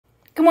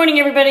Good morning,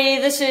 everybody.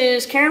 This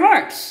is Karen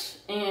Marts,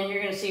 and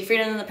you're going to see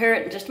Freedom and the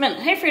Parrot in just a minute.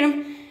 Hey,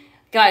 Freedom.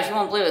 Guys, you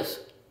won't believe this.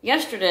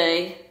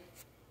 Yesterday,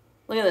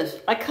 look at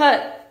this. I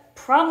cut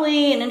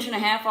probably 1.5 inches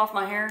off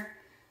my hair,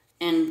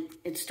 and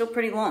it's still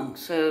pretty long,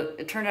 so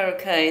it turned out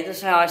okay. This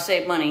is how I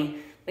save money.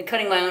 Been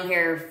cutting my own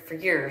hair for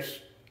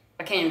years.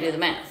 I can't even do the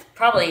math.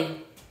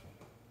 Probably,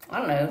 I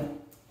don't know,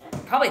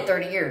 probably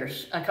 30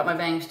 years. I cut my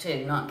bangs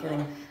too, not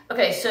kidding.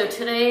 Okay, so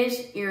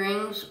today's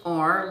earrings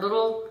are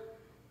little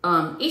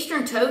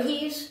Eastern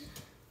Towhees.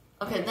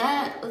 Okay,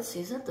 let's see,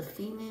 is that the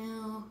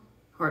female?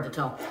 Hard to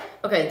tell.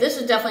 Okay, this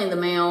is definitely the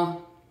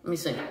male. Let me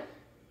see.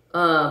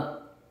 Yeah,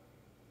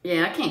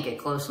 I can't get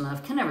close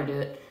enough. Can never do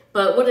it.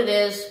 But what it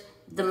is,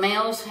 the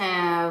males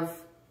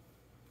have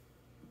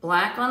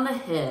black on the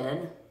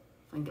head.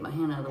 If I can get my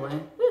hand out of the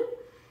way. Woo.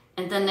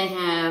 And then they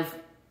have,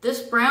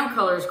 this brown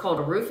color is called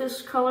a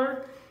rufous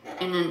color,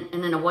 and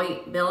then a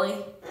white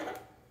belly.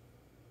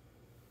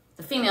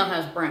 The female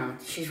has brown.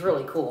 She's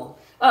really cool.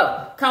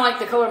 Oh, kind of like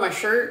the color of my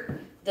shirt.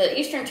 The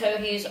Eastern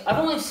Towhees, I've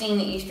only seen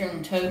the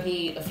Eastern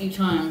Towhee a few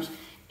times.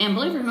 And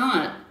believe it or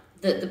not,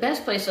 the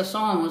best place I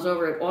saw them was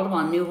over at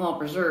Audubon Newhall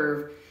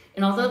Preserve.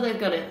 And although they've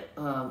got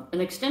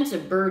an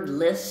extensive bird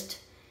list,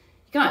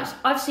 guys,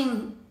 I've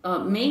seen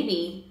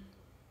maybe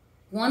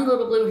one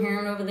little blue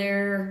heron over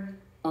there.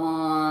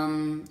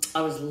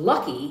 I was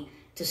lucky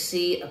to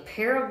see a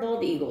pair of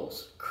bald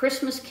eagles,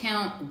 Christmas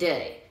count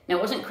day. Now,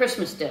 it wasn't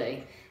Christmas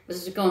Day.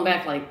 This is going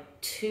back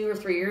like 2 or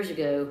 3 years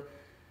ago.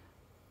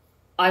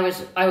 I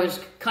was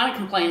kind of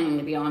complaining,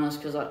 to be honest,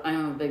 because I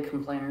am a big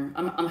complainer.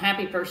 I'm a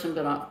happy person,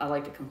 but I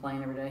like to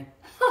complain every day.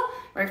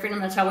 Right, Freedom?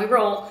 That's how we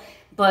roll.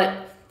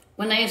 But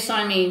when they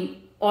assigned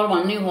me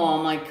Audubon Newhall,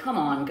 I'm like, come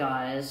on,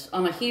 guys.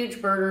 I'm a huge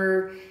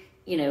birder.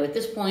 You know, at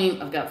this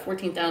point, I've got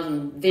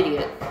 14,000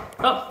 videos.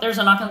 Oh, there's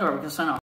a knock on the door. We can sign off.